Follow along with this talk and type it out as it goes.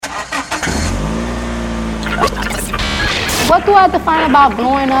What do I define about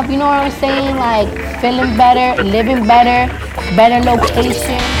growing up? You know what I'm saying? Like feeling better, living better, better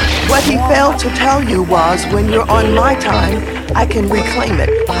location. What he failed to tell you was when you're on my time, I can reclaim it.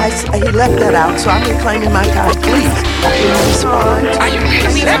 He left that out, so I'm reclaiming my time. Please, can you respond?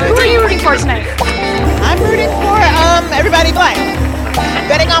 Who are you rooting for tonight? I'm rooting for everybody black.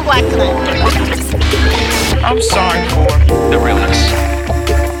 Betting on black tonight. I'm sorry for the realness.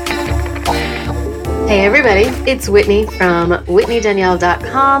 Hey everybody, it's Whitney from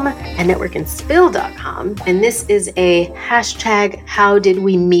WhitneyDanielle.com and networkandspill.com, and this is a hashtag How Did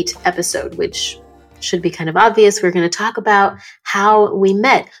We Meet episode, which should be kind of obvious. We're going to talk about how we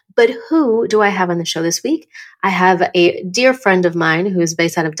met, but who do I have on the show this week? I have a dear friend of mine who is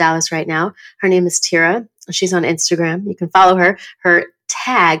based out of Dallas right now. Her name is Tyra. She's on Instagram. You can follow her. Her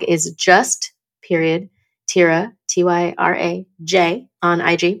tag is just, Tyra, Tyraj on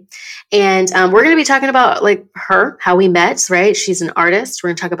IG. And we're going to be talking about like her, how we met, right? She's an artist. We're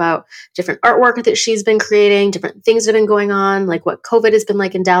going to talk about different artwork that she's been creating, different things that have been going on, like what COVID has been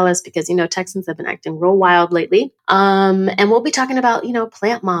like in Dallas, because, you know, Texans have been acting real wild lately. And we'll be talking about, you know,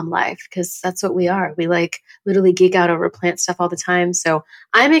 plant mom life, because that's what we are. We like literally geek out over plant stuff all the time. So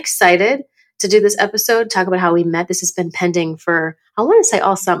I'm excited to do this episode, talk about how we met. This has been pending for, I want to say,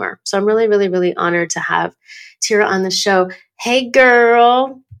 all summer. So I'm really, really, really honored to have Tyra on the show. Hey,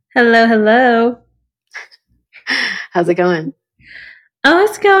 girl. Hello, hello. How's it going? Oh,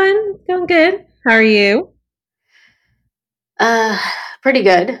 it's going good. How are you? Pretty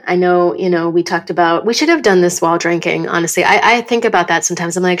good. I know, you know, we talked about, we should have done this while drinking, honestly. I think about that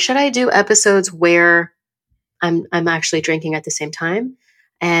sometimes. I'm like, should I do episodes where I'm actually drinking at the same time?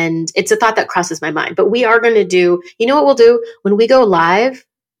 And it's a thought that crosses my mind. But we are going to do, you know what we'll do? When we go live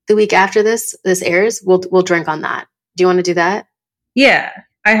the week after this airs, we'll drink on that. Do you want to do that? Yeah.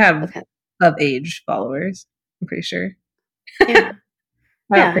 I have of age followers, I'm pretty sure. Yeah.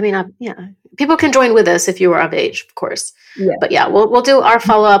 Yeah. I mean, yeah. People can join with us if you are of age, of course. Yeah. But yeah, we'll do our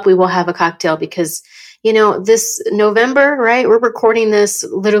follow-up. We will have a cocktail because, you know, this November, right? We're recording this.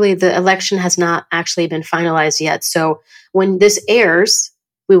 Literally, the election has not actually been finalized yet. So when this airs,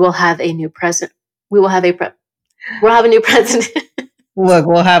 we will have a new president. We'll have a new president. Look,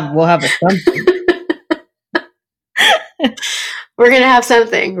 we'll have a something. We're going to have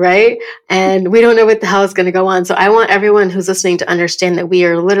something, right? And we don't know what the hell is going to go on. So I want everyone who's listening to understand that we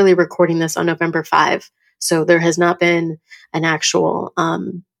are literally recording this on November 5. So there has not been an actual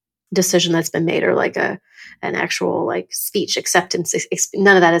decision that's been made or like an actual like speech acceptance.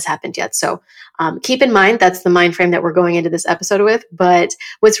 None of that has happened yet. So keep in mind, that's the mind frame that we're going into this episode with. But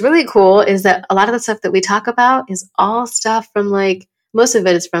what's really cool is that a lot of the stuff that we talk about is all stuff from like, most of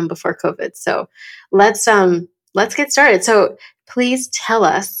it is from before COVID. So let's get started. So please tell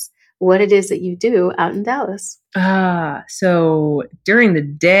us what it is that you do out in Dallas. So during the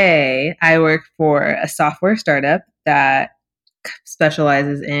day, I work for a software startup that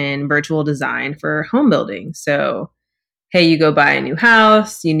specializes in virtual design for home building. So, hey, you go buy a new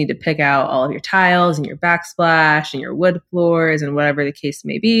house, you need to pick out all of your tiles and your backsplash and your wood floors and whatever the case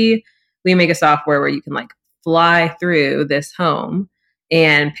may be. We make a software where you can like fly through this home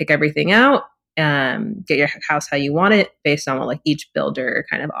and pick everything out. Get your house how you want it based on what like each builder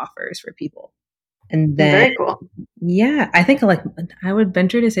kind of offers for people. And then, very cool. Yeah, I think like I would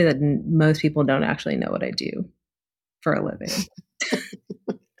venture to say that most people don't actually know what I do for a living.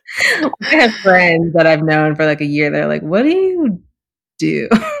 I have friends that I've known for like a year. They're like, what do you do?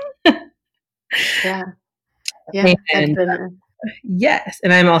 Yeah. And, yes.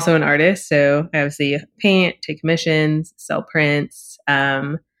 And I'm also an artist. So I obviously paint, take commissions, sell prints.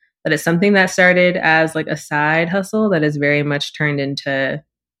 But it's something that started as like a side hustle that is very much turned into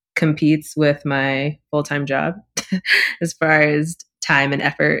competes with my full-time job as far as time and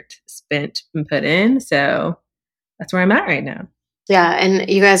effort spent and put in. So that's where I'm at right now. Yeah. And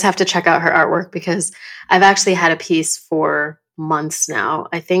you guys have to check out her artwork because I've actually had a piece for months now.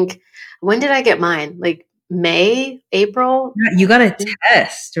 I think, when did I get mine? Like May, April? Yeah, you got a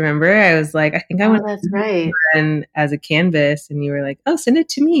test, remember? I was like, I think I went that's right. And as a canvas and you were like, oh, send it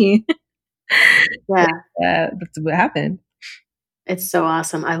to me. Yeah. That's what happened. It's so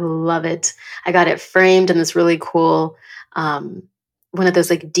awesome. I love it. I got it framed in this really cool, one of those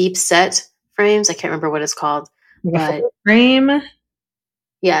like deep set frames. I can't remember what it's called. But frame?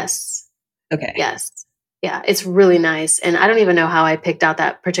 Yes. Okay. Yes. Yeah, it's really nice. And I don't even know how I picked out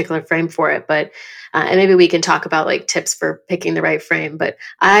that particular frame for it, but and maybe we can talk about like tips for picking the right frame. But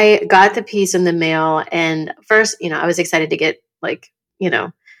I got the piece in the mail, and first, you know, I was excited to get like, you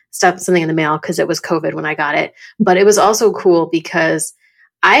know, something in the mail because it was COVID when I got it. But it was also cool because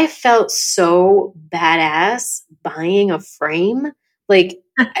I felt so badass buying a frame. Like,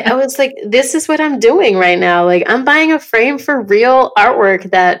 I was like, this is what I'm doing right now. Like, I'm buying a frame for real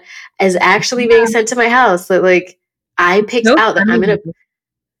artwork that is actually being sent to my house. That like I picked So out that I'm funny. gonna.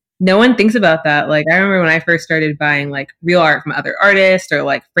 No one thinks about that. Like, I remember when I first started buying like real art from other artists or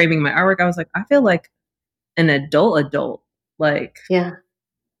like framing my artwork, I was like, I feel like an adult, like Yeah.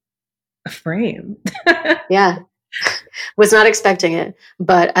 a frame. Yeah. Was not expecting it,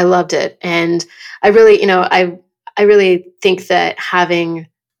 but I loved it. And I really, I really think that having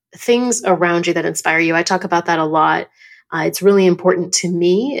things around you that inspire you, I talk about that a lot. It's really important to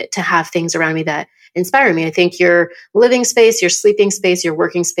me to have things around me that inspire me. I think your living space, your sleeping space, your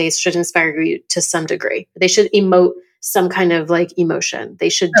working space should inspire you to some degree. They should emote some kind of like emotion. They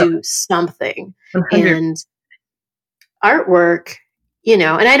should do something. 100. And artwork, and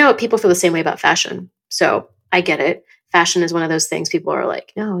I know people feel the same way about fashion. So I get it. Fashion is one of those things people are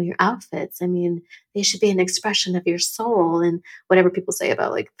like, no, your outfits, I mean, they should be an expression of your soul and whatever people say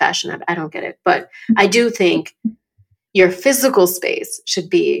about like fashion. I don't get it. But I do think your physical space should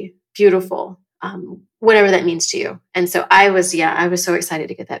be beautiful, whatever that means to you. And so I was so excited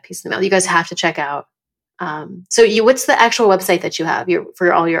to get that piece in the mail. You guys have to check out. What's the actual website that you have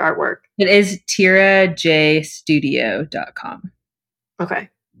for all your artwork? It is tyrajstudio.com. Okay.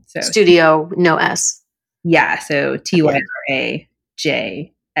 So Studio, no S. Yeah, so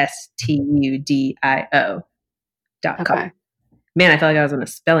TYRAJSTUDIO.com. Okay. Man, I felt like I was on a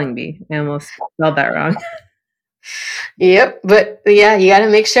spelling bee. I almost spelled that wrong. Yep, but yeah, you got to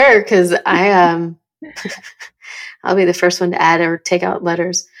make sure because I'll be the first one to add or take out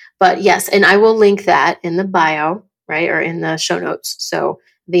letters. But yes, and I will link that in the bio, right, or in the show notes. So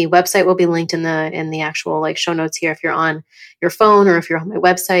the website will be linked in the actual like show notes here. If you're on your phone or if you're on my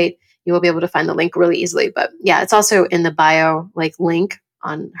website, you will be able to find the link really easily. But yeah, it's also in the bio like link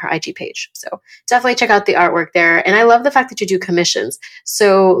on her IG page. So definitely check out the artwork there. And I love the fact that you do commissions.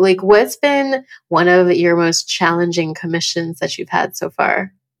 So like what's been one of your most challenging commissions that you've had so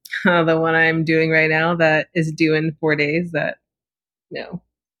far? The one I'm doing right now that is due in 4 days that,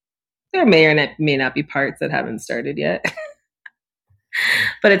 there may or may not be parts that haven't started yet.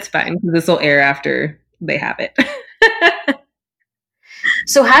 But it's fine because this will air after they have it.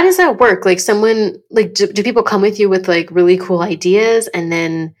 So how does that work? Like someone, like do people come with you with like really cool ideas and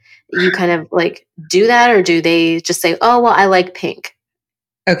then you kind of like do that, or do they just say, oh, well, I like pink?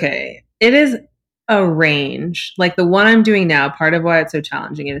 Okay. It is a range. Like the one I'm doing now, part of why it's so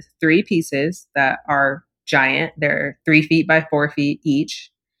challenging is 3 pieces that are giant. They're 3 feet by 4 feet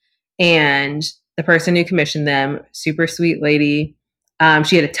each. And the person who commissioned them, super sweet lady,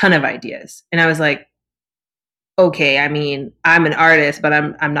 she had a ton of ideas. And I was like, okay, I mean, I'm an artist, but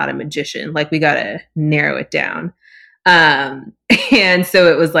I'm not a magician. Like we got to narrow it down. And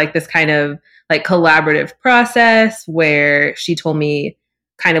so it was like this kind of like collaborative process where she told me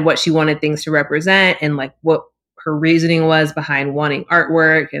kind of what she wanted things to represent and like what her reasoning was behind wanting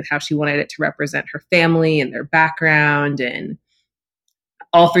artwork and how she wanted it to represent her family and their background. And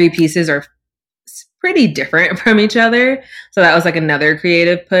all 3 pieces are pretty different from each other. So that was like another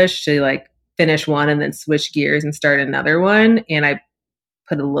creative push to like finish one and then switch gears and start another one. And I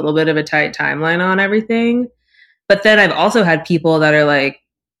put a little bit of a tight timeline on everything. But then I've also had people that are like,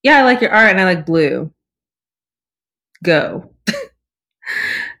 yeah, I like your art and I like blue. Go.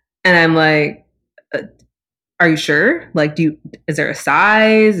 And I'm like, are you sure? Like, is there a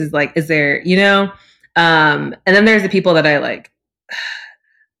size? Is there, and then there's the people that I like,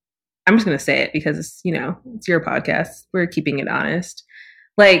 I'm just going to say it because it's, it's your podcast. We're keeping it honest.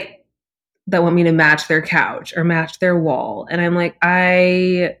 Like, that want me to match their couch or match their wall. And I'm like,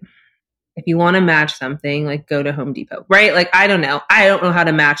 if you want to match something, like go to Home Depot, right? Like, I don't know. I don't know how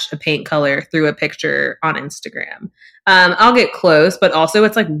to match a paint color through a picture on Instagram. I'll get close, but also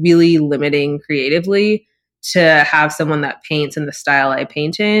it's like really limiting creatively to have someone that paints in the style I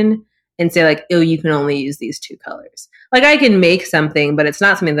paint in and say like, oh, you can only use these 2 colors. Like I can make something, but it's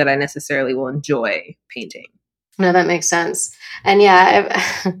not something that I necessarily will enjoy painting. No, that makes sense. And yeah,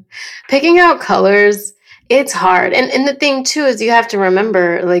 picking out colors, it's hard. And the thing too is you have to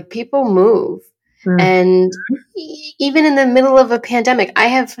remember, like people move. Mm-hmm. And even in the middle of a pandemic,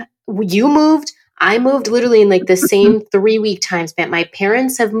 you moved, I moved literally in like the same 3-week time span. My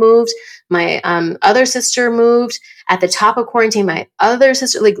parents have moved. My other sister moved at the top of quarantine. My other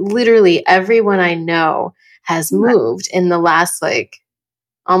sister, like literally everyone I know has moved in the last like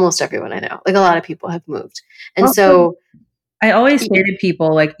almost everyone I know. Like a lot of people have moved. And so I always say to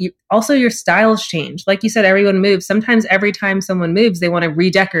people, like, also your styles change. Like you said, everyone moves. Sometimes every time someone moves, they want to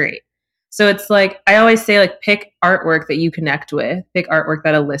redecorate. So it's like, I always say, like, pick artwork that you connect with, pick artwork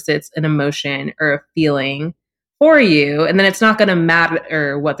that elicits an emotion or a feeling for you. And then it's not going to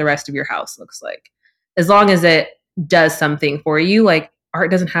matter what the rest of your house looks like. As long as it does something for you, like,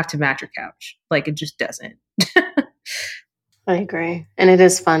 art doesn't have to match your couch. Like, it just doesn't. I agree. And it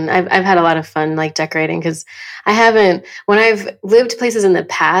is fun. I've had a lot of fun like decorating because when I've lived places in the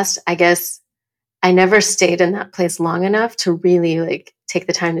past, I guess I never stayed in that place long enough to really like take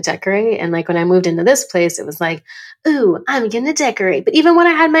the time to decorate. And like when I moved into this place, it was like, ooh, I'm going to decorate. But even when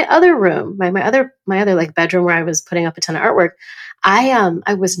I had my other room, my other like bedroom where I was putting up a ton of artwork,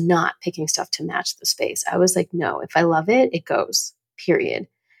 I was not picking stuff to match the space. I was like, no, if I love it, it goes, period.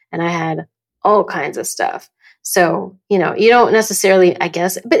 And I had all kinds of stuff. So, you don't necessarily, I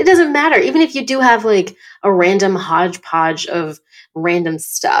guess, but it doesn't matter. Even if you do have like a random hodgepodge of random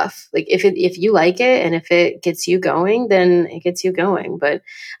stuff, like if you like it and if it gets you going, then it gets you going. But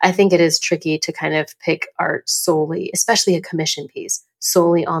I think it is tricky to kind of pick art solely, especially a commission piece,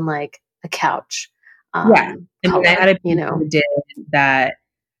 solely on like a couch. Yeah. Color, I had a piece who did that.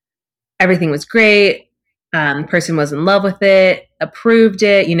 Everything was great. Person was in love with it, approved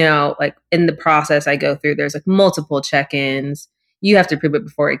it, like in the process I go through, there's like multiple check-ins. You have to approve it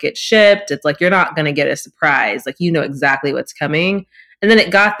before it gets shipped. It's like, you're not going to get a surprise. Like, exactly what's coming. And then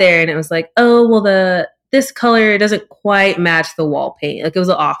it got there and it was like, oh, well, this color doesn't quite match the wall paint. Like, it was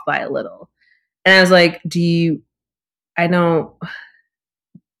off by a little. And I was like,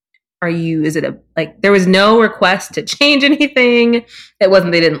 there was no request to change anything. It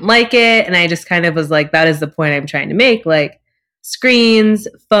wasn't, they didn't like it. And I just kind of was like, that is the point I'm trying to make. Like, screens,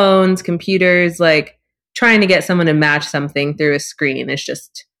 phones, computers, like trying to get someone to match something through a screen. It's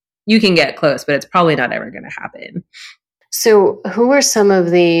just, you can get close, but it's probably not ever going to happen. So who are some of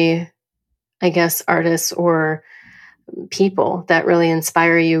the, I guess, artists or people that really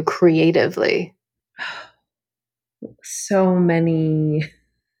inspire you creatively? So many.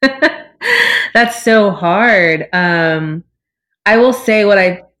 That's so hard. I will say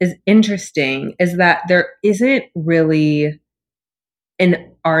what is interesting is that there isn't really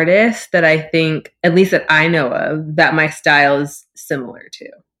an artist that I think, at least that I know of, that my style is similar to.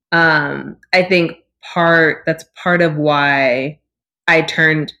 I think that's part of why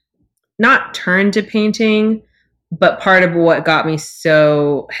I not turned to painting, but part of what got me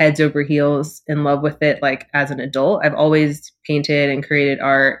so heads over heels in love with it, like as an adult. I've always painted and created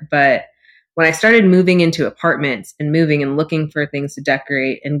art, but when I started moving into apartments and moving and looking for things to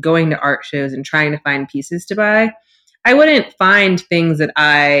decorate and going to art shows and trying to find pieces to buy, I wouldn't find things that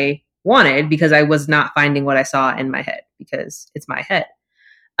I wanted because I was not finding what I saw in my head, because it's my head.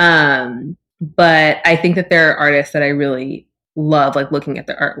 But I think that there are artists that I really love, like looking at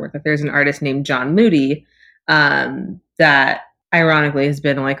their artwork. Like, there's an artist named John Moody that ironically has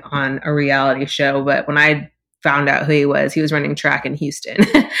been like on a reality show. But when I found out who he was running track in Houston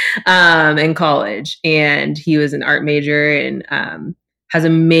in college, and he was an art major and has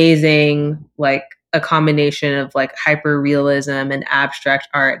amazing, like, a combination of like hyper realism and abstract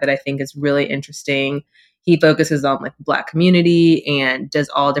art that I think is really interesting. He focuses on like the Black community and does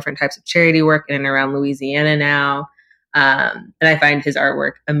all different types of charity work in and around Louisiana now. And I find his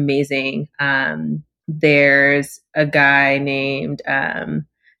artwork amazing. There's a guy named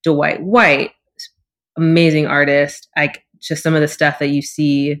Dwight White, amazing artist. Just some of the stuff that you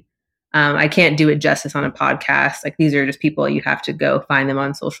see, I can't do it justice on a podcast. Like, these are just people, you have to go find them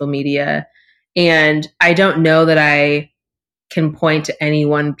on social media. And I don't know that I can point to any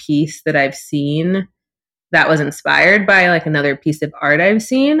one piece that I've seen that was inspired by like another piece of art I've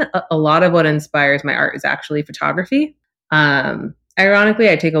seen. A lot of what inspires my art is actually photography. Ironically,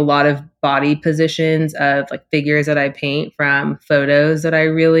 I take a lot of body positions of like figures that I paint from photos that I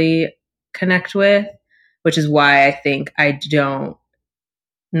really connect with, which is why I think I don't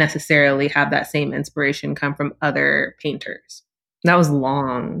necessarily have that same inspiration come from other painters. That was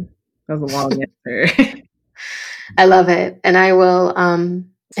long. That was a long answer. I love it. And I will,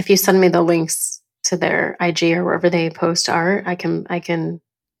 if you send me the links to their IG or wherever they post art, I can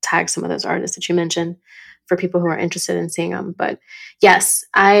tag some of those artists that you mentioned for people who are interested in seeing them. But yes,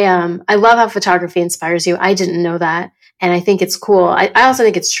 I love how photography inspires you. I didn't know that. And I think it's cool. I also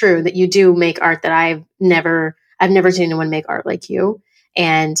think it's true that you do make art that I've never seen anyone make art like you.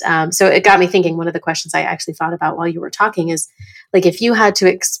 And so it got me thinking, one of the questions I actually thought about while you were talking is, like, if you had to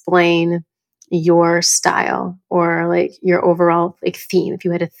explain your style or like your overall like theme, if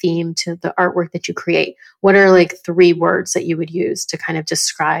you had a theme to the artwork that you create, what are like 3 words that you would use to kind of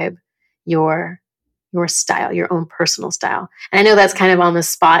describe your your style, your own personal style? And I know that's kind of on the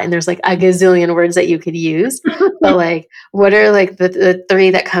spot and there's like a gazillion words that you could use, but like, what are like the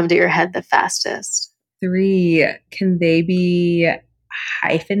three that come to your head the fastest? 3, can they be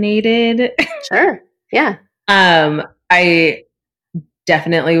hyphenated? Sure. Yeah. I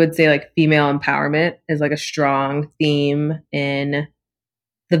definitely would say like female empowerment is like a strong theme in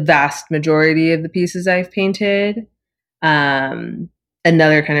the vast majority of the pieces I've painted.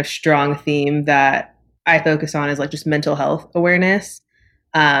 Another kind of strong theme that I focus on is like just mental health awareness.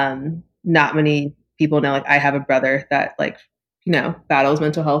 Not many people know, like I have a brother that like, you know, battles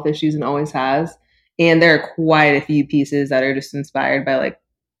mental health issues and always has. And there are quite a few pieces that are just inspired by like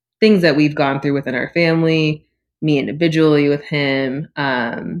things that we've gone through within our family, me individually with him,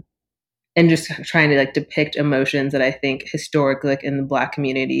 and just trying to like depict emotions that I think historically like in the Black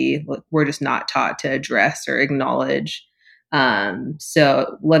community, like, we're just not taught to address or acknowledge.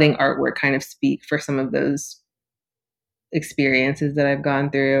 So letting artwork kind of speak for some of those experiences that I've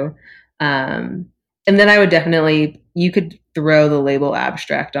gone through. And then I would definitely, you could throw the label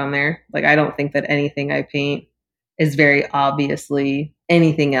abstract on there. Like, I don't think that anything I paint is very obviously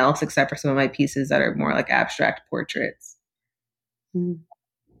anything else except for some of my pieces that are more like abstract portraits. So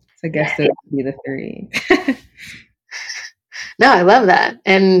I guess those would be the 3. No, I love that.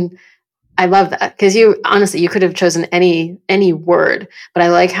 And I love that because you honestly, you could have chosen any word, but I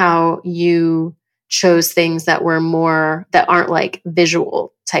like how you chose things that were more, that aren't like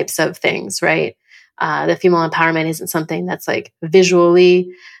visual types of things, right? The female empowerment isn't something that's like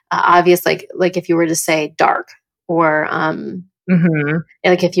visually obvious, like if you were to say dark or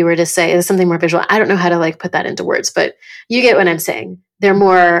like if you were to say it's something more visual. I don't know how to like put that into words, but you get what I'm saying. They're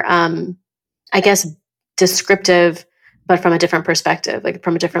more, I guess, descriptive, but from a different perspective, like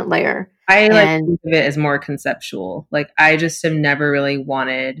from a different layer. I like think of it as more conceptual. Like I just have never really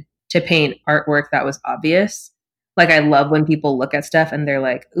wanted to paint artwork that was obvious. Like I love when people look at stuff and they're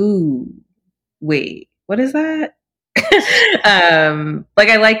like, ooh, wait, what is that? Like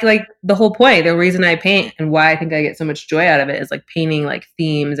I like the whole point, the reason I paint and why I think I get so much joy out of it is like painting like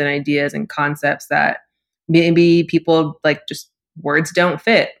themes and ideas and concepts that maybe people like just words don't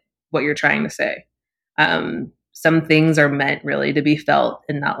fit what you're trying to say. Some things are meant really to be felt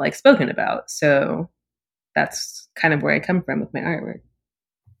and not like spoken about. So that's kind of where I come from with my artwork.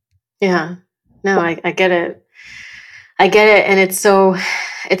 Yeah, no, I get it. I get it. And it's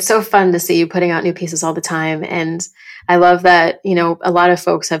so fun to see you putting out new pieces all the time. And I love that, you know, a lot of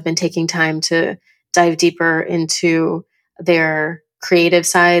folks have been taking time to dive deeper into their creative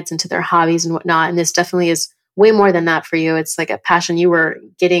sides, into their hobbies and whatnot. And this definitely is way more than that for you. It's like a passion you were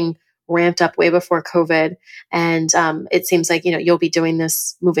getting ramped up way before COVID. And it seems like, you know, you'll be doing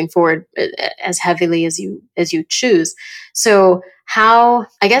this moving forward as heavily as you choose. So how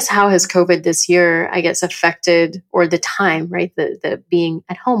has COVID this year, I guess, affected, or the time, right? The being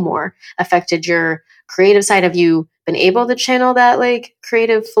at home more affected your creative side? Have you been able to channel that like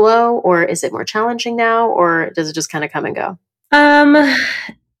creative flow, or is it more challenging now, or does it just kind of come and go?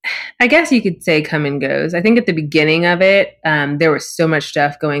 I guess you could say come and goes. I think at the beginning of it, there was so much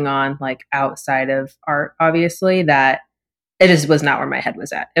stuff going on like outside of art, obviously, that it just was not where my head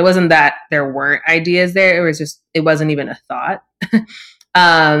was at. It wasn't that there weren't ideas there. It was just, it wasn't even a thought.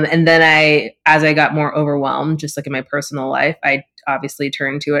 And then as I got more overwhelmed, just like in my personal life, I obviously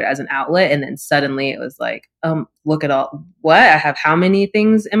turned to it as an outlet. And then suddenly it was like, look at what I have, how many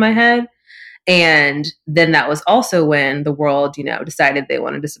things in my head. And then that was also when the world, you know, decided they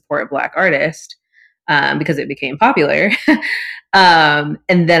wanted to support a Black artist because it became popular. And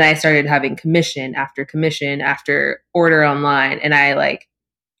then I started having commission after order online. And I like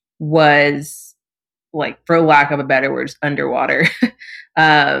was like, for lack of a better word, underwater.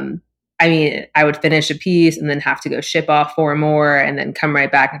 I mean, I would finish a piece and then have to go ship off 4 more and then come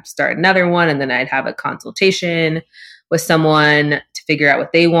right back and start another one. And then I'd have a consultation with someone to figure out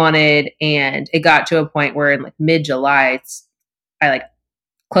what they wanted. And it got to a point where in like mid-July, I like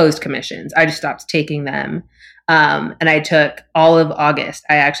closed commissions. I just stopped taking them. And I took all of August.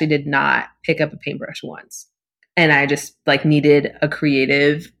 I actually did not pick up a paintbrush once. And I just like needed a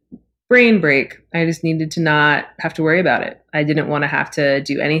creative brain break. I just needed to not have to worry about it. I didn't want to have to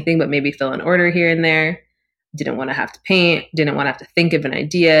do anything but maybe fill an order here and there. Didn't want to have to paint. Didn't want to have to think of an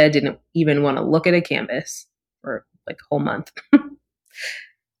idea. Didn't even want to look at a canvas for like a whole month.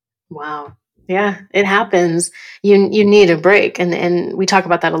 Wow. Yeah, it happens. You need a break. And we talk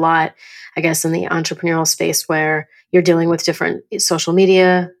about that a lot, I guess, in the entrepreneurial space where you're dealing with different social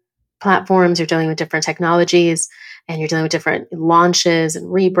media platforms, you're dealing with different technologies, and you're dealing with different launches and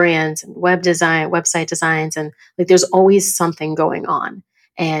rebrands and website designs. And like, there's always something going on.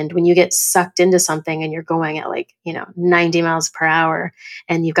 And when you get sucked into something and you're going at 90 miles per hour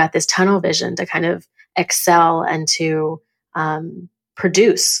and you've got this tunnel vision to kind of excel and to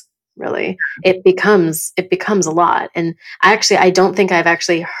produce, really, it becomes a lot. And I don't think I've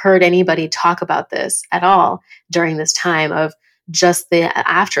actually heard anybody talk about this at all during this time of just the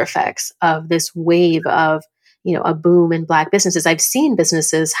after effects of this wave of, a boom in Black businesses. I've seen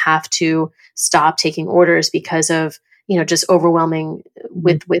businesses have to stop taking orders because of, just overwhelming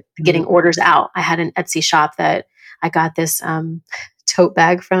with getting orders out. I had an Etsy shop that I got this tote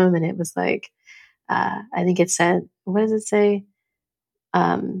bag from, and it was like, I think it said, what does it say?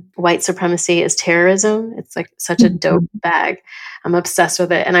 White supremacy is terrorism. It's like such a dope bag. I'm obsessed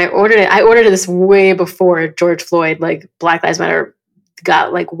with it. And I ordered it. I ordered this way before George Floyd, like Black Lives Matter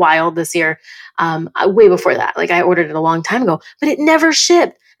got like wild this year. Way before that, like I ordered it a long time ago, but it never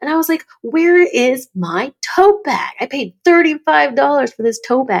shipped. And I was like, where is my tote bag? I paid $35 for this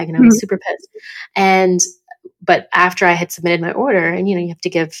tote bag and I was super pissed. But after I had submitted my order, and you have to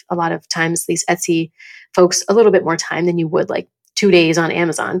give a lot of times these Etsy folks a little bit more time than you would like 2 days on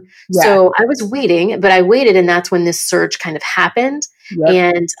Amazon. Yeah. So I was waiting, but I waited, and that's when this surge kind of happened.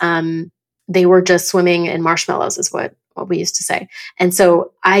 Yep. And they were just swimming in marshmallows is what we used to say. And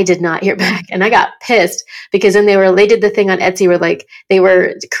so I did not hear back, and I got pissed because then they did the thing on Etsy where like they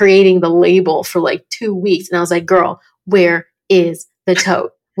were creating the label for like 2 weeks. And I was like, girl, where is the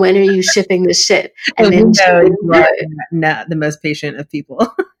tote? When are you shipping this shit? And then you are not the most patient of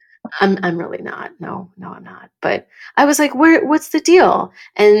people. I'm really not. No, I'm not. But I was like, what's the deal?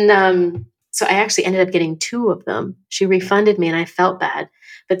 And so I actually ended up getting 2 of them. She refunded me and I felt bad.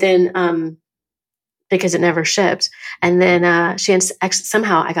 But then because it never shipped. And then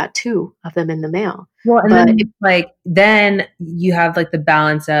somehow I got 2 of them in the mail. Well, and then you have like the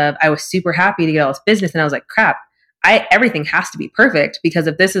balance of, I was super happy to get all this business, and I was like, crap, everything has to be perfect, because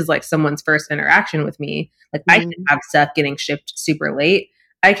if this is like someone's first interaction with me, like I can have stuff getting shipped super late.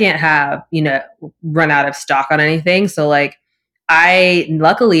 I can't have, run out of stock on anything. So like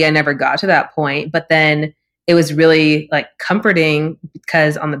luckily I never got to that point, but then it was really like comforting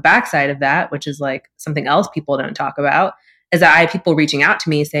because on the backside of that, which is like something else people don't talk about, is that I had people reaching out to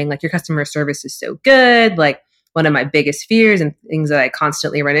me saying like, your customer service is so good. Like one of my biggest fears and things that I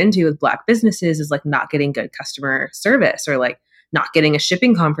constantly run into with Black businesses is like not getting good customer service, or like not getting a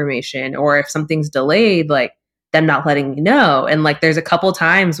shipping confirmation, or if something's delayed, like them not letting me know. And like there's a couple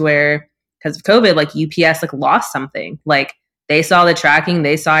times where, because of COVID, like UPS like lost something. Like they saw the tracking,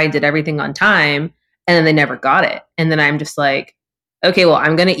 they saw I did everything on time, and then they never got it. And then I'm just like, okay, well,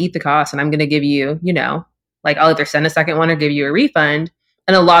 I'm going to eat the cost, and I'm going to give you, like I'll either send a second one or give you a refund.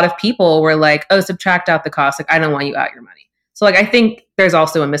 And a lot of people were like, oh, subtract out the cost. Like, I don't want you out your money. So like, I think there's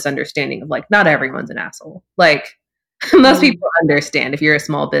also a misunderstanding of like, not everyone's an asshole. Like most people understand if you're a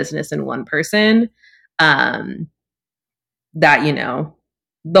small business and one person, that,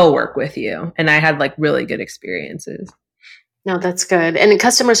 they'll work with you. And I had like really good experiences. No, that's good. And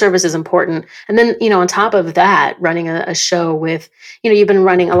customer service is important. And then, on top of that, running a show with, a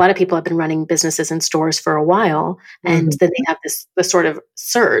lot of people have been running businesses and stores for a while, and then they have this sort of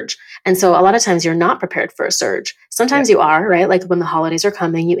surge. And so a lot of times you're not prepared for a surge. Sometimes you are, right? Like when the holidays are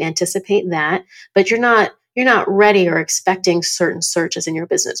coming, you anticipate that, but you're not ready or expecting certain surges in your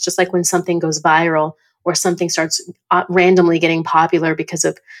business. Just like when something goes viral, or something starts randomly getting popular because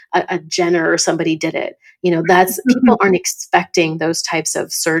of a Jenner or somebody did it. That's people aren't expecting those types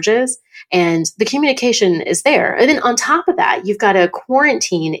of surges, and the communication is there. And then on top of that, you've got a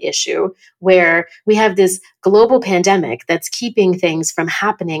quarantine issue where we have this global pandemic that's keeping things from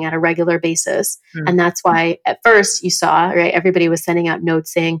happening at a regular basis. And that's why at first you saw, right, everybody was sending out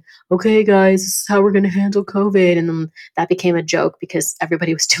notes saying, okay, guys, this is how we're going to handle COVID. And then that became a joke because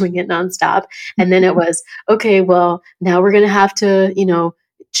everybody was doing it nonstop. And then it was, okay, well, now we're going to have to,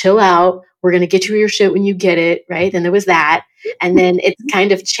 chill out. We're going to get you your shit when you get it, right? And there was that. And then it's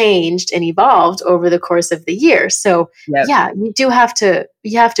kind of changed and evolved over the course of the year. So you have to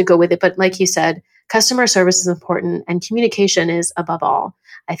go with it. But like you said, customer service is important and communication is above all.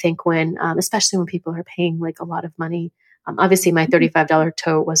 I think when, especially when people are paying like a lot of money. Obviously my $35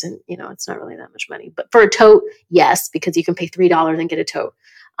 tote wasn't, it's not really that much money, but for a tote, yes, because you can pay $3 and get a tote.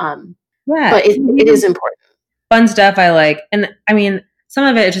 But it is important. Fun stuff I like. And I mean, some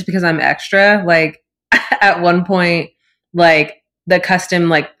of it is just because I'm extra. Like at one point, like the custom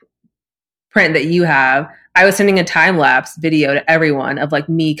like print that you have, I was sending a time lapse video to everyone of like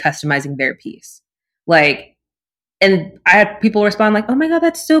me customizing their piece. Like, and I had people respond like, oh my God,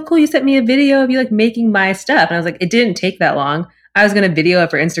 that's so cool. You sent me a video of you like making my stuff. And I was like, it didn't take that long. I was going to video it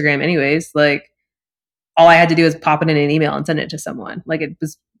for Instagram anyways. Like all I had to do was pop it in an email and send it to someone. Like it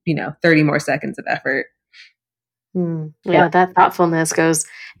was, 30 more seconds of effort. Yeah, that thoughtfulness goes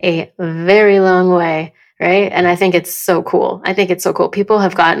a very long way, right? And I think it's so cool. People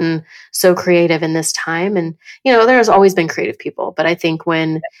have gotten so creative in this time, and there's always been creative people, but I think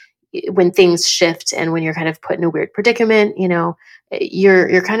when things shift and when you're kind of put in a weird predicament,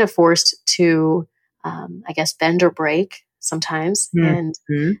 you're kind of forced to, I guess, bend or break sometimes, and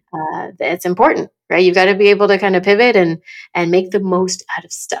it's important, right? You've got to be able to kind of pivot and make the most out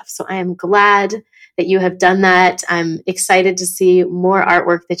of stuff. So I am glad that you have done that. I'm excited to see more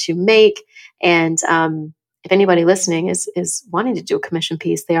artwork that you make. And if anybody listening is wanting to do a commission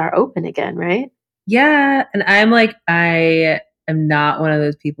piece, they are open again, right? Yeah. And I am not one of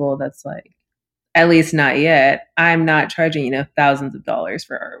those people that's like, at least not yet, I'm not charging, thousands of dollars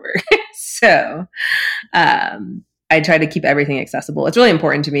for artwork. So I try to keep everything accessible. It's really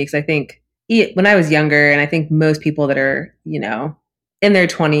important to me because I think when I was younger, and I think most people that are, in their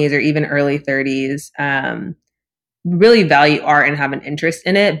 20s or even early 30s, really value art and have an interest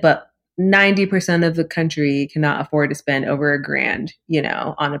in it. But 90% of the country cannot afford to spend over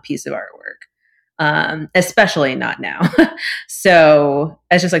 $1,000, on a piece of artwork, especially not now. So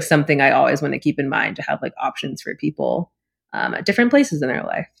it's just like something I always want to keep in mind, to have like options for people at different places in their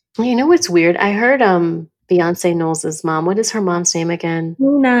life. You know what's weird? I heard Beyonce Knowles' mom. What is her mom's name again?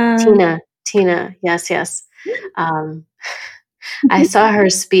 Tina. Yes. I saw her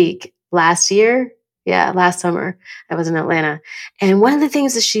speak last summer. I was in Atlanta. And one of the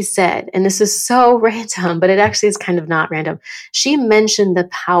things that she said, and this is so random, but it actually is kind of not random. She mentioned the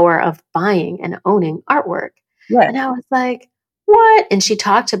power of buying and owning artwork. Right. And I was like, what? And she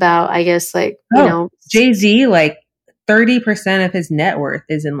talked about, I guess, like, Jay-Z, like 30% of his net worth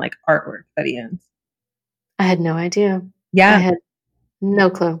is in like artwork that he owns. I had no idea. Yeah. I had no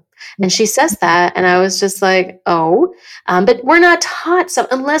clue. And she says that, and I was just like, oh, but we're not taught. So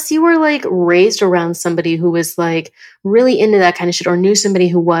unless you were like raised around somebody who was like really into that kind of shit, or knew somebody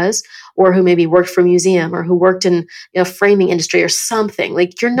who was, or who maybe worked for a museum, or who worked in a framing industry or something,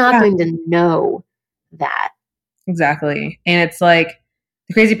 like you're not going to know that. Exactly. And it's like,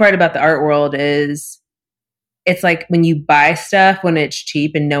 the crazy part about the art world is it's like when you buy stuff when it's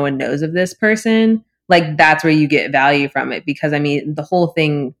cheap and no one knows of this person, like that's where you get value from it. Because I mean, the whole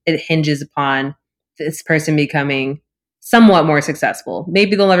thing, it hinges upon this person becoming somewhat more successful.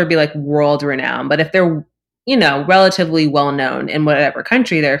 Maybe they'll never be like world renowned, but if they're, relatively well known in whatever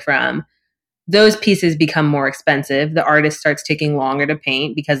country they're from, those pieces become more expensive. The artist starts taking longer to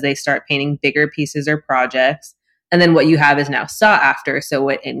paint because they start painting bigger pieces or projects. And then what you have is now sought after. So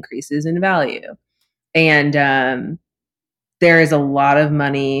it increases in value. And there is a lot of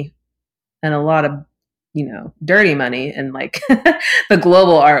money and a lot of, dirty money in like the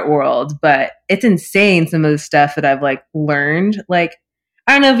global art world. But it's insane, some of the stuff that I've like learned. Like,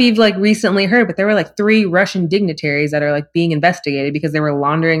 I don't know if you've like recently heard, but there were like 3 Russian dignitaries that are like being investigated because they were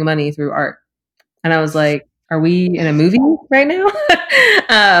laundering money through art. And I was like, are we in a movie right now?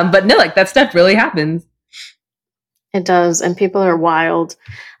 But no, like that stuff really happens. It does. And people are wild.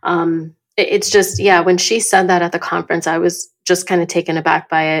 It's just, when she said that at the conference, I was just kind of taken aback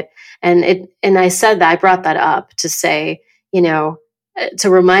by it. And I said that, I brought that up to say, to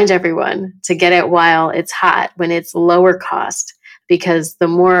remind everyone to get it while it's hot, when it's lower cost, because the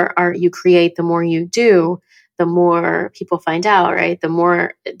more art you create, the more you do, the more people find out, right? The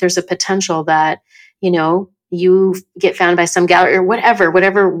more there's a potential that, you get found by some gallery or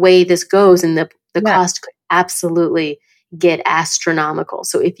whatever way this goes. And the cost could absolutely get astronomical.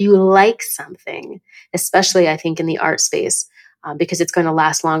 So if you like something, especially I think in the art space, because it's going to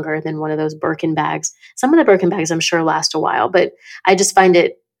last longer than one of those Birkin bags. Some of the Birkin bags I'm sure last a while, but I just find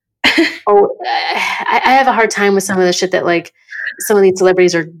it, I have a hard time with some of the shit that like some of these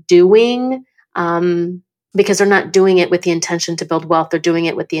celebrities are doing, because they're not doing it with the intention to build wealth. They're doing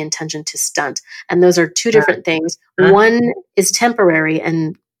it with the intention to stunt. And those are two different things. One is temporary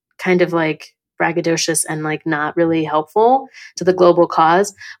and kind of like braggadocious and like not really helpful to the global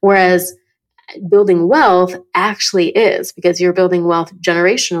cause. Whereas building wealth actually is, because you're building wealth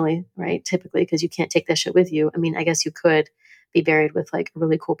generationally, right? Typically, because you can't take that shit with you. I mean, I guess you could be buried with like a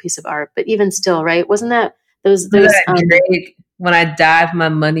really cool piece of art, but even still, right? Wasn't that those great when I dive my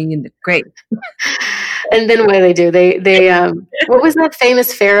money in the grave? And then what do they do? They what was that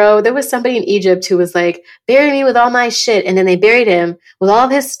famous pharaoh? There was somebody in Egypt who was like, bury me with all my shit. And then they buried him with all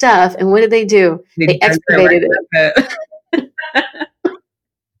of his stuff. And what did they do? They excavated it.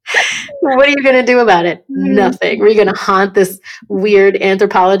 What are you going to do about it? Nothing. Were you going to haunt this weird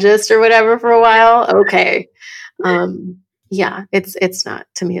anthropologist or whatever for a while? Okay. Yeah, it's not,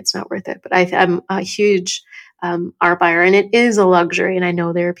 to me, it's not worth it. But I'm a huge art buyer, and it is a luxury. And I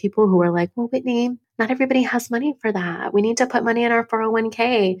know there are people who are like, well, Whitney, not everybody has money for that. We need to put money in our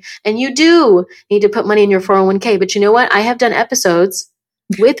 401k. And you do need to put money in your 401k. But you know what? I have done episodes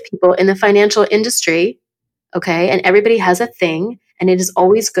with people in the financial industry. Okay. And everybody has a thing. And it is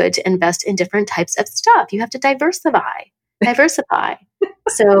always good to invest in different types of stuff. You have to diversify.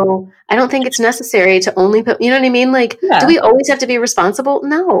 So I don't think it's necessary to only put, you know what I mean? Like, do we always have to be responsible?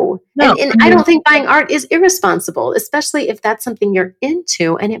 No. And I don't think buying art is irresponsible, especially if that's something you're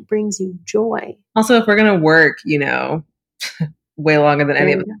into and it brings you joy. Also, if we're going to work, way longer than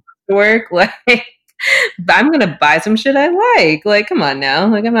any of us work, like, I'm going to buy some shit I like. Like, come on now.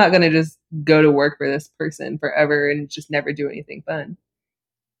 Like, I'm not going to just go to work for this person forever and just never do anything fun.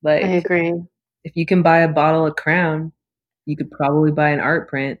 Like, I agree. If you can buy a bottle of Crown, you could probably buy an art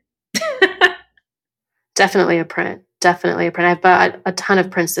print. Definitely a print. I've bought a ton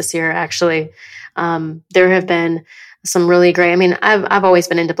of prints this year, actually. There have been some really great, I've always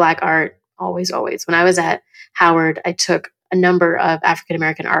been into Black art. Always. When I was at Howard, I took a number of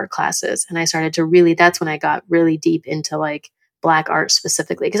African-American art classes, and I started to that's when I got really deep into like Black art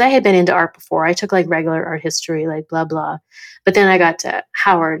specifically, because I had been into art before. I took like regular art history, like blah, blah. But then I got to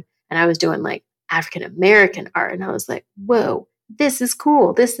Howard and I was doing like African-American art. And I was like, whoa, this is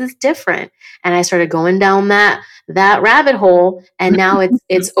cool. This is different. And I started going down that rabbit hole. And now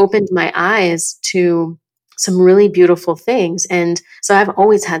it's opened my eyes to some really beautiful things. And so I've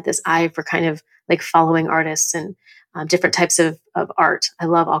always had this eye for kind of like following artists and different types of art. I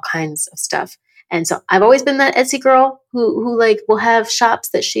love all kinds of stuff. And so I've always been that Etsy girl who like will have shops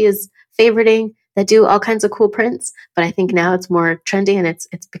that she is favoriting that do all kinds of cool prints. But I think now it's more trendy and it's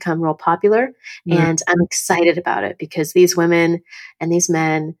become real popular. Mm-hmm. And I'm excited about it because these women and these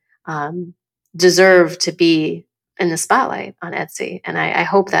men deserve to be in the spotlight on Etsy. And I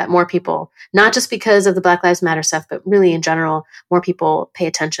hope that more people, not just because of the Black Lives Matter stuff, but really in general, more people pay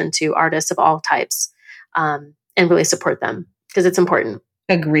attention to artists of all types and really support them because it's important.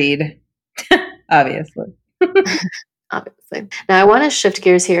 Agreed. Obviously. Obviously. Now I want to shift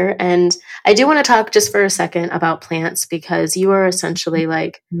gears here, and I do want to talk just for a second about plants because you are essentially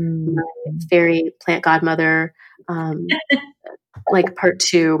like my fairy plant godmother, like part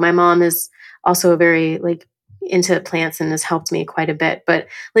two. My mom is also very like into plants and has helped me quite a bit. But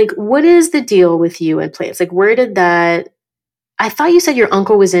like, what is the deal with you and plants? Like, where did that? I thought you said your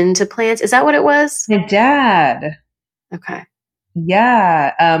uncle was into plants. Is that what it was? My dad. Okay.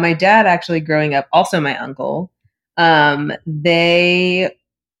 Yeah. My dad actually growing up, also my uncle. They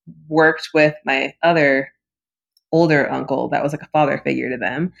worked with my other older uncle that was like a father figure to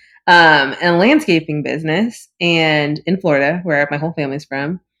them, in a landscaping business and in Florida, where my whole family's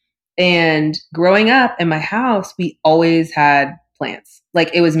from. And growing up in my house, we always had plants.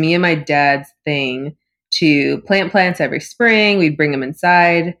 Like it was me and my dad's thing to plant plants every spring. We'd bring them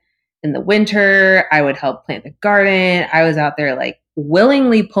inside in the winter. I would help plant the garden. I was out there like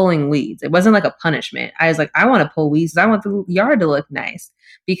willingly pulling weeds. It wasn't like a punishment. I was like, I want to pull weeds. I want the yard to look nice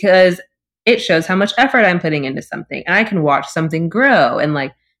because it shows how much effort I'm putting into something. And I can watch something grow and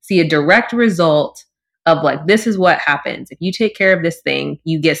like see a direct result of like, this is what happens. If you take care of this thing,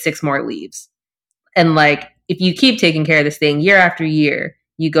 you get 6 more leaves. And like, if you keep taking care of this thing year after year,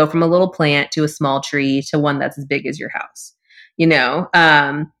 you go from a little plant to a small tree to one that's as big as your house,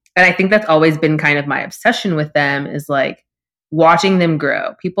 And I think that's always been kind of my obsession with them is like, watching them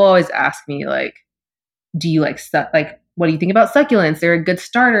grow. People always ask me like, do you like what do you think about succulents? They're a good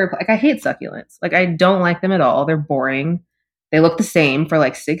starter. Like I hate succulents. Like I don't like them at all. They're boring. They look the same for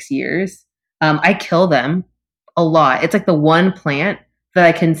like 6 years. I kill them a lot. It's like the one plant that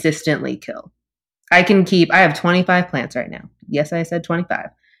I consistently kill. I have 25 plants right now. Yes, I said 25.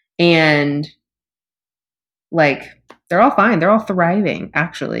 And like, they're all fine. They're all thriving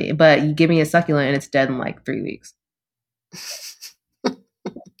actually. But you give me a succulent and it's dead in like 3 weeks.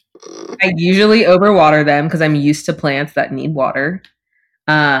 I usually overwater them because I'm used to plants that need water.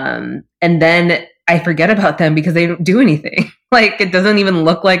 And then I forget about them because they don't do anything. Like it doesn't even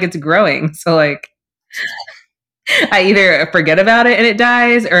look like it's growing. So like I either forget about it and it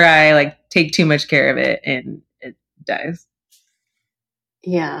dies or I like take too much care of it and it dies.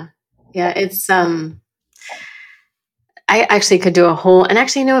 Yeah. Yeah. It's, I actually could do a whole, and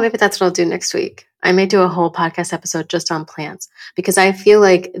actually, maybe that's what I'll do next week. I may do a whole podcast episode just on plants because I feel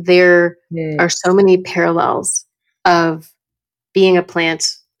like there are so many parallels of being a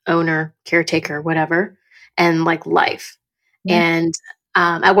plant owner, caretaker, whatever, and like life. And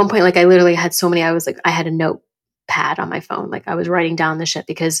at one point, like I literally had so many, I was like, I had a notepad notepad on my phone. Like I was writing down the shit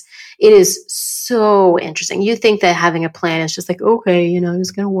because it is so interesting. You think that having a plant is just like, okay, I'm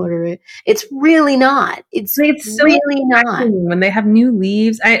just going to water it. It's really not. It's so really not. When they have new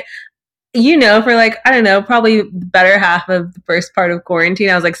leaves, for like, I don't know, probably the better half of the first part of quarantine,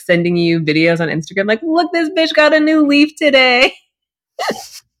 I was like sending you videos on Instagram, like, look, this bitch got a new leaf today.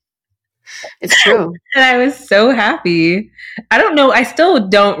 It's true. And I was so happy. I don't know. I still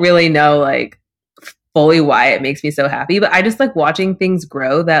don't really know like fully why it makes me so happy, but I just like watching things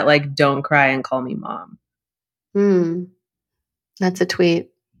grow that like don't cry and call me mom. That's a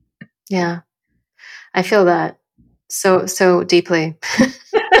tweet. Yeah. I feel that so deeply.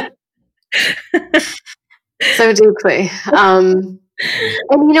 So deeply. And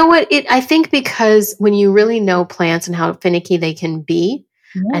you know what? I think because when you really know plants and how finicky they can be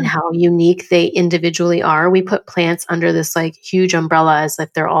and how unique they individually are, we put plants under this like huge umbrella as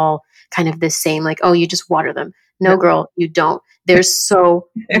if they're all kind of the same. Like, oh, you just water them. No, girl, you don't. There's so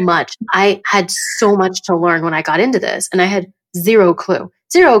much. I had so much to learn when I got into this, and I had zero clue.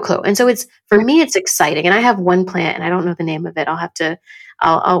 And so for me, it's exciting. And I have one plant, and I don't know the name of it.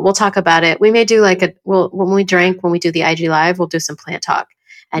 We'll talk about it. We may do like when we do the IG live, we'll do some plant talk,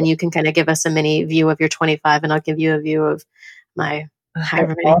 and you can kind of give us a mini view of your 25, and I'll give you a view of my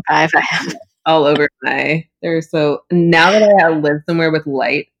however many 5 I have. All over so now that I live somewhere with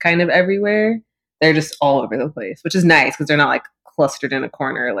light kind of everywhere, they're just all over the place, which is nice because they're not like clustered in a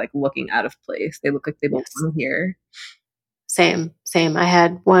corner, like looking out of place. They look like they belong here. Same. I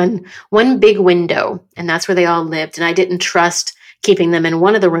had one big window, and that's where they all lived. And I didn't trust keeping them in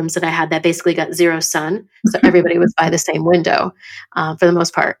one of the rooms that I had that basically got zero sun. So everybody was by the same window for the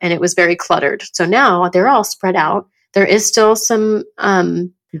most part. And it was very cluttered. So now they're all spread out. There is still some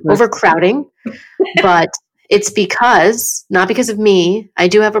overcrowding, but it's not because of me. I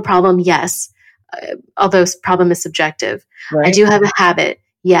do have a problem, yes, although problem is subjective. Right. I do have a habit,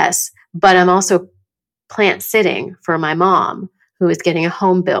 yes, but I'm also plant sitting for my mom who is getting a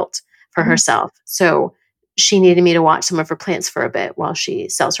home built for herself. So she needed me to watch some of her plants for a bit while she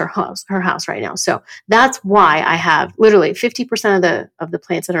sells her house right now. So that's why I have literally 50% of the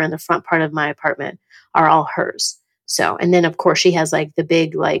plants that are in the front part of my apartment are all hers. So, and then of course she has like the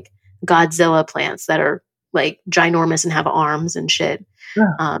big like Godzilla plants that are like ginormous and have arms and shit.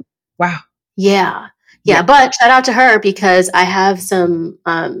 Wow. Yeah. But shout out to her because I have some,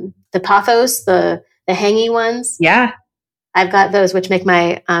 the pothos, the hangy ones. Yeah. I've got those, which make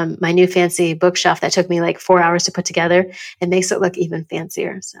my my new fancy bookshelf that took me like 4 hours to put together. It makes it look even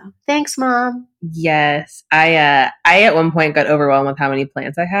fancier. So thanks, Mom. Yes. I at one point got overwhelmed with how many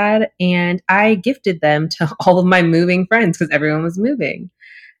plants I had, and I gifted them to all of my moving friends because everyone was moving.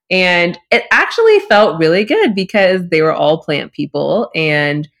 And it actually felt really good because they were all plant people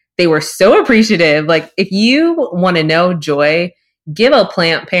and they were so appreciative. Like if you want to know joy, give a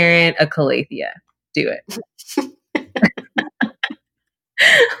plant parent a calathea. Do it.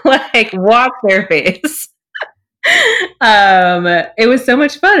 Like watch their face. It was so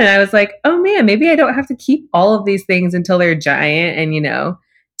much fun. And I was like, oh man, maybe I don't have to keep all of these things until they're giant and,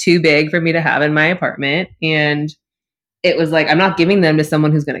 too big for me to have in my apartment. And it was like, I'm not giving them to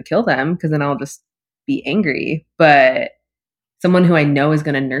someone who's going to kill them because then I'll just be angry. But someone who I know is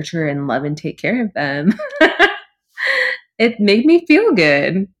going to nurture and love and take care of them. It made me feel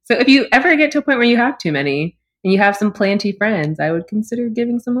good. So if you ever get to a point where you have too many and you have some planty friends, I would consider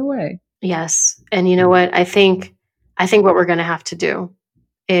giving some away. Yes. And you know what? I think what we're going to have to do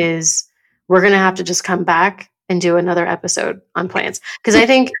is we're going to have to just come back and do another episode on plants because I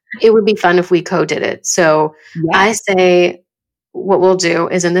think it would be fun if we co-did it. So I say what we'll do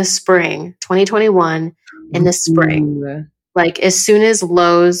is in the spring, 2021, in the spring, like as soon as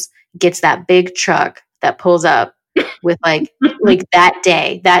Lowe's gets that big truck that pulls up with like that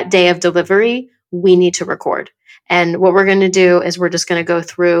day of delivery, we need to record. And what we're going to do is we're just going to go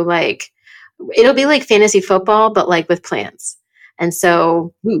through it'll be like fantasy football, but like with plants. And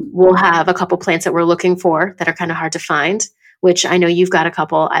so we'll have a couple plants that we're looking for that are kind of hard to find, which I know you've got a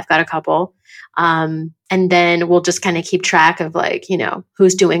couple, I've got a couple. And then we'll just kind of keep track of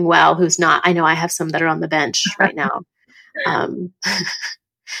who's doing well, who's not. I know I have some that are on the bench right now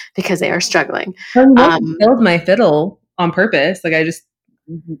because they are struggling. I killed my fiddle on purpose. Like I just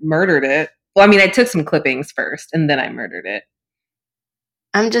murdered it. Well, I mean, I took some clippings first and then I murdered it.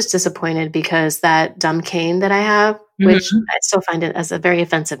 I'm just disappointed because that dumb cane that I have, which I still find it as a very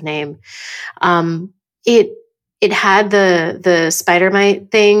offensive name, it had the spider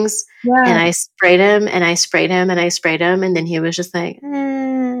mite things, and I sprayed him and I sprayed him and I sprayed him, and then he was just like,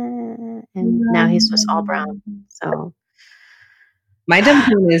 and now he's just all brown. So my dumb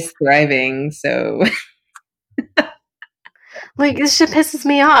cane is thriving. So Like, this shit pisses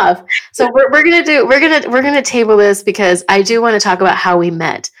me off. So we're gonna table this because I do want to talk about how we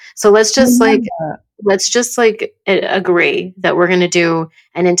met. So let's just agree that we're gonna do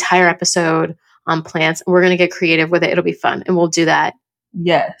an entire episode on plants. And we're gonna get creative with it. It'll be fun, and we'll do that.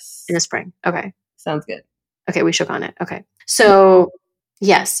 Yes, in the spring. Okay, sounds good. Okay, we shook on it. Okay, so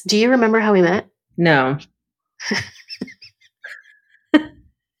yes, do you remember how we met? No.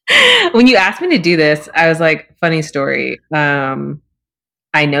 When you asked me to do this, I was like, funny story.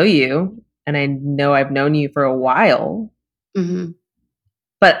 I know you, and I know I've known you for a while. Mm-hmm.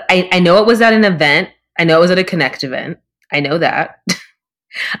 But I know it was at an event. I know it was at a Connect event. I know that.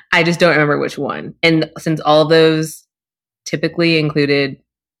 I just don't remember which one. And since all those typically included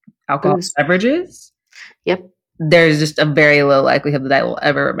alcoholic beverages, yep, there's just a very low likelihood that I will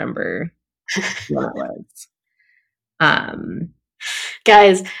ever remember what it was.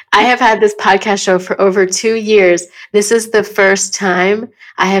 Guys, I have had this podcast show for over 2 years. This is the first time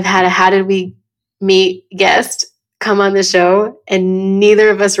I have had a How Did We Meet guest come on the show, and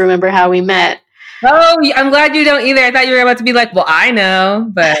neither of us remember how we met. Oh, I'm glad you don't either. I thought you were about to be like, well, I know,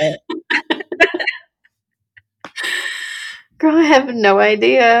 but... Girl, I have no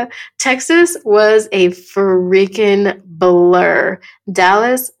idea. Texas was a freaking blur.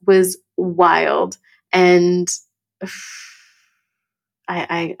 Dallas was wild. And...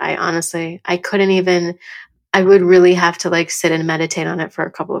 I honestly, I couldn't even, I would really have to like sit and meditate on it for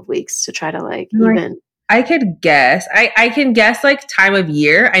a couple of weeks to try to like even. I could guess. I can guess like time of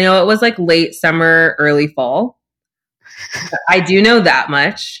year. I know it was like late summer, early fall. I do know that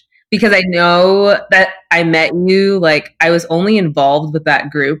much because I know that I met you, like I was only involved with that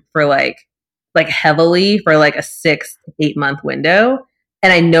group for like heavily for like a 6 to 8 month window.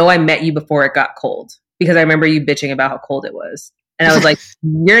 And I know I met you before it got cold because I remember you bitching about how cold it was. And I was like,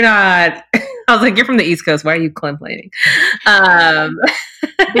 you're not, I was like, you're from the East Coast. Why are you complaining?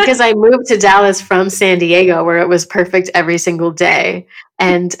 Because I moved to Dallas from San Diego where it was perfect every single day.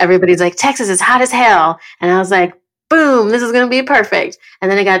 And everybody's like, Texas is hot as hell. And I was like, boom, this is going to be perfect. And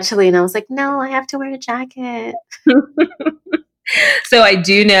then it got chilly and I was like, no, I have to wear a jacket. So I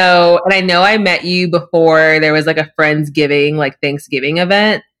do know, and I know I met you before there was like a Friendsgiving, like Thanksgiving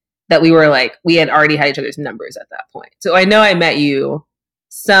event. That we were like, we had already had each other's numbers at that point. So I know I met you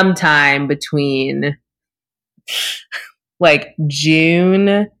sometime between like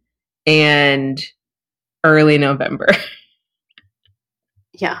June and early November.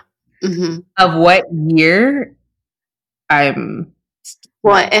 Yeah. Mm-hmm. Of what year? Well,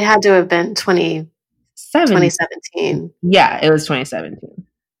 it had to have been 2017. Yeah, it was 2017.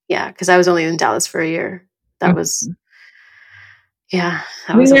 Yeah, because I was only in Dallas for a year. That was... Yeah,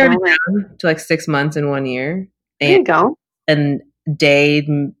 that we was narrowed it down to like 6 months in 1 year. There you go. And day,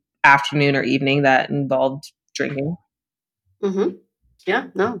 afternoon, or evening that involved drinking. Mm-hmm. Yeah,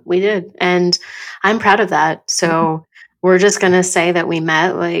 no, we did. And I'm proud of that. So we're just going to say that we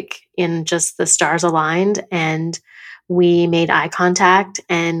met like in just the stars aligned and we made eye contact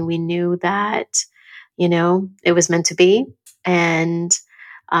and we knew that, you know, it was meant to be. And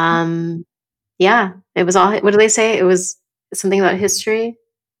yeah, it was all, what do they say? It was something about history?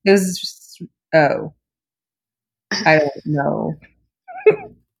 It was just, I don't know.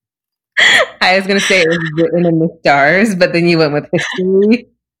 I was going to say it was written in the stars, but then you went with history.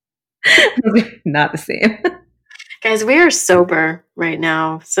 Not the same. Guys, we are sober right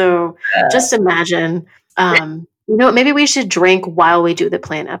now. So just imagine, you know, maybe we should drink while we do the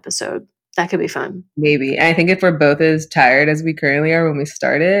plant episode. That could be fun. Maybe. I think if we're both as tired as we currently are when we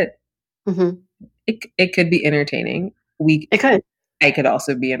start it, it could be entertaining. It could. I could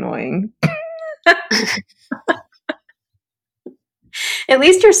also be annoying. At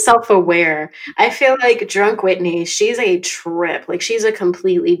least you're self-aware. I feel like drunk Whitney, she's a trip. Like she's a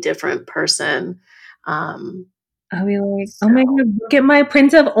completely different person. I'll be like, oh my God, look at my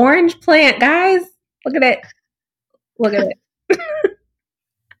Prince of Orange plant, guys. Look at it. Look at it.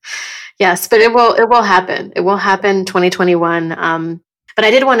 Yes, but it will happen. It will happen 2021. But I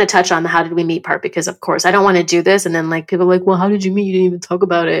did want to touch on the how did we meet part because, of course, I don't want to do this. And then like people are like, well, how did you meet? You didn't even talk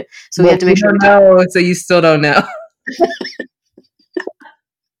about it. So we have to make sure. No, so you still don't know.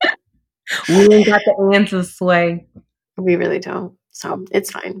 We ain't got the answers, Sway. We really don't. So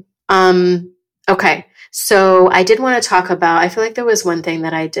it's fine. Okay. So I did want to talk about, I feel like there was one thing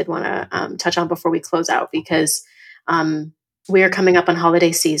that I did want to touch on before we close out because we are coming up on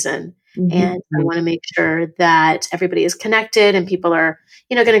holiday season. Mm-hmm. And I want to make sure that everybody is connected and people are,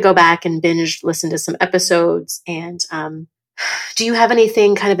 you know, going to go back and binge listen to some episodes. And do you have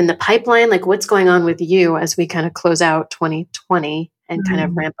anything kind of in the pipeline? Like what's going on with you as we kind of close out 2020 and kind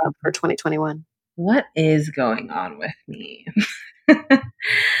of ramp up for 2021? what is going on with me?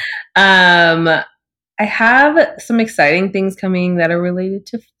 I have some exciting things coming that are related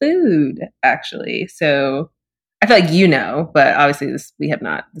to food, actually. So I feel like but obviously this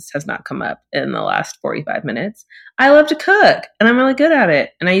has not come up in the last 45 minutes. I love to cook and I'm really good at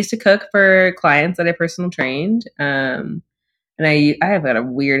it. And I used to cook for clients that I personal trained. And I have got a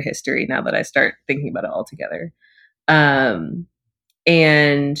weird history now that I start thinking about it all together. And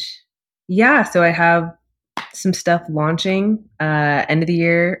yeah, so I have some stuff launching end of the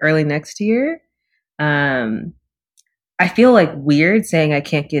year, early next year. I feel like weird saying I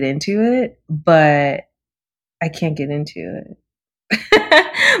can't get into it, but I can't get into it.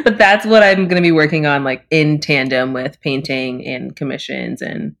 But that's what I'm going to be working on, like in tandem with painting and commissions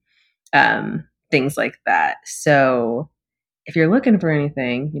and things like that. So if you're looking for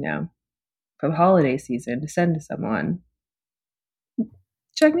anything, for the holiday season to send to someone,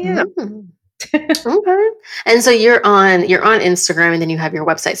 check me out. Okay. And so you're on Instagram and then you have your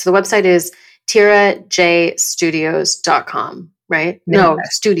website. So the website is TyraJStudios.com, right? No,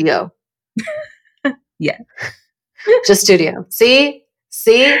 studio. Yeah. Just studio. See,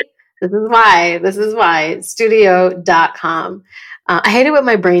 this is why studio.com. I hate it when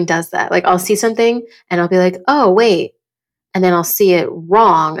my brain does that. Like I'll see something and I'll be like, oh, wait. And then I'll see it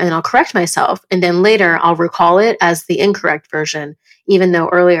wrong and then I'll correct myself. And then later I'll recall it as the incorrect version, even though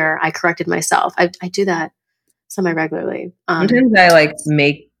earlier I corrected myself. I do that semi-regularly. Sometimes I like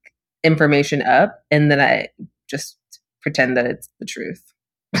make information up and then I just pretend that it's the truth.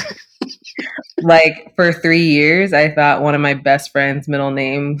 Like for 3 years, I thought one of my best friend's middle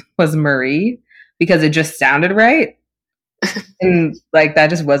name was Marie because it just sounded right. And like, that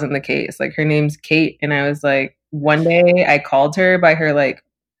just wasn't the case. Like her name's Kate. And I was like, one day I called her by her, like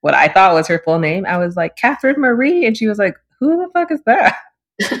what I thought was her full name. I was like, Catherine Marie. And she was like, who the fuck is that?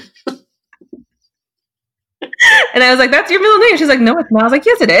 And I was like, that's your middle name. She's like, no, it's not. I was like,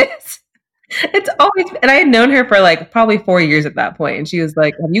 yes, it is. It's always, and I had known her for like probably 4 years at that point. And she was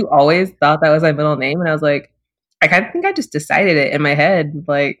like, have you always thought that was my middle name? And I was like, I kind of think I just decided it in my head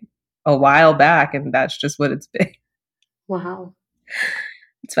like a while back. And that's just what it's been. Wow.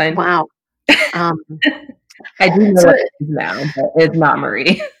 It's fine. Wow. I do know what it is now, but it's not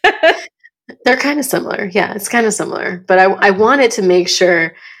Marie. They're kind of similar. Yeah, it's kind of similar. But I wanted to make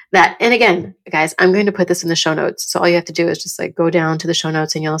sure that, and again, guys, I'm going to put this in the show notes. So all you have to do is just like go down to the show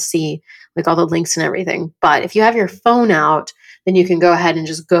notes and you'll see like all the links and everything. But if you have your phone out, then you can go ahead and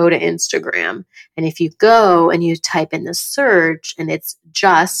just go to Instagram. And if you go and you type in the search and it's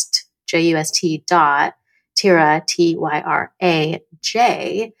just JUST dot Tyra,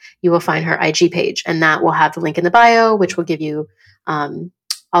 TYRAJ, you will find her IG page. And that will have the link in the bio, which will give you all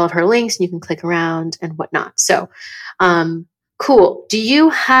of her links and you can click around and whatnot. So, cool. Do you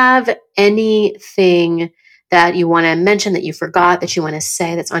have anything that you want to mention that you forgot that you want to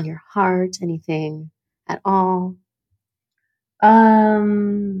say that's on your heart? Anything at all?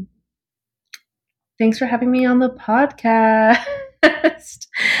 Thanks for having me on the podcast.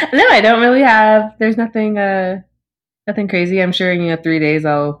 No, I don't really have. There's nothing crazy. I'm sure in 3 days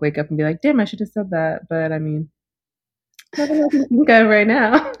I'll wake up and be like, damn, I should have said that. But I mean, nothing I can think of right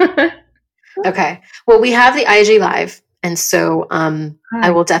now. Okay. Well, we have the IG live. And so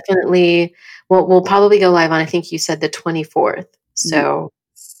I will definitely, we'll probably go live on, I think you said the 24th. So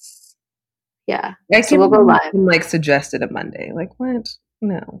yeah. So we'll go live. Like suggested a Monday. Like what?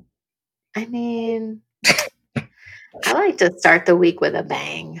 No. I mean, I like to start the week with a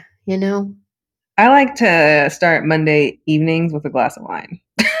bang, I like to start Monday evenings with a glass of wine.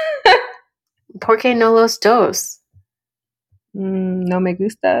 Porque no los dos. No me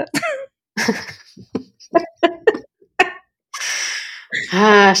gusta.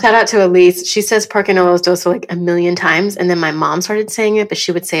 Shout out to Elise. She says porque no los dos like a million times. And then my mom started saying it, but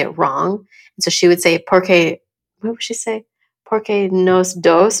she would say it wrong. And so she would say porque, what would she say? Porque nos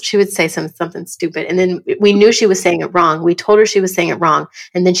dos. She would say something stupid. And then we knew she was saying it wrong. We told her she was saying it wrong.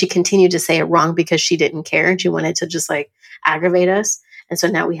 And then she continued to say it wrong because she didn't care. And she wanted to just like aggravate us. And so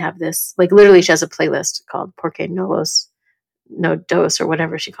now we have this, like literally she has a playlist called Porque no dos or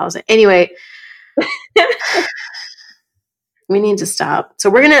whatever she calls it. Anyway, we need to stop. So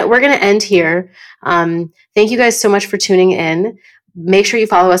we're gonna end here. Thank you guys so much for tuning in. Make sure you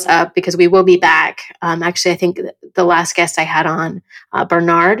follow us up because we will be back. Actually, I think the last guest I had on,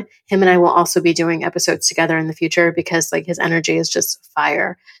 Bernard, him and I will also be doing episodes together in the future because like his energy is just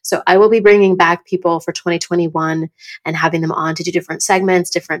fire. So I will be bringing back people for 2021 and having them on to do different segments,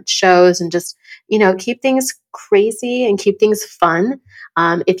 different shows, and just, keep things crazy and keep things fun.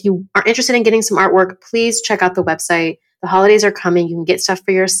 If you are interested in getting some artwork, please check out the website. The holidays are coming. You can get stuff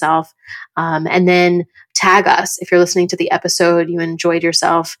for yourself. And then tag us. If you're listening to the episode, you enjoyed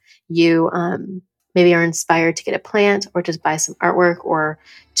yourself, you maybe are inspired to get a plant or just buy some artwork or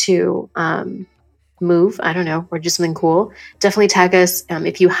to move, I don't know, or just something cool, definitely tag us.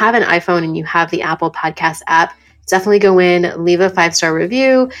 If you have an iPhone and you have the Apple Podcast app, definitely go in, leave a 5-star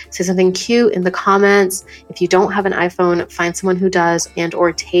review, say something cute in the comments. If you don't have an iPhone, find someone who does, and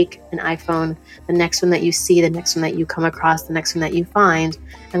or take an iPhone, the next one that you see, the next one that you come across, the next one that you find,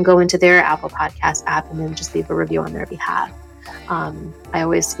 and go into their Apple Podcast app and then just leave a review on their behalf. I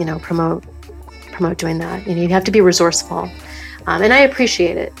always, promote doing that. You have to be resourceful. And I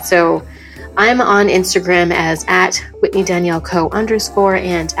appreciate it. So I'm on Instagram as @WhitneyDanielleCo_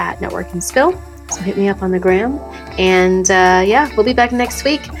 and @NetworkandSpill. So hit me up on the gram. And we'll be back next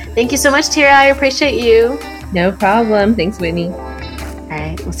week. Thank you so much, Tyra. I appreciate you. No problem. Thanks, Whitney. All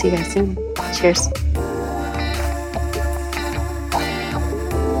right. We'll see you guys soon. Cheers.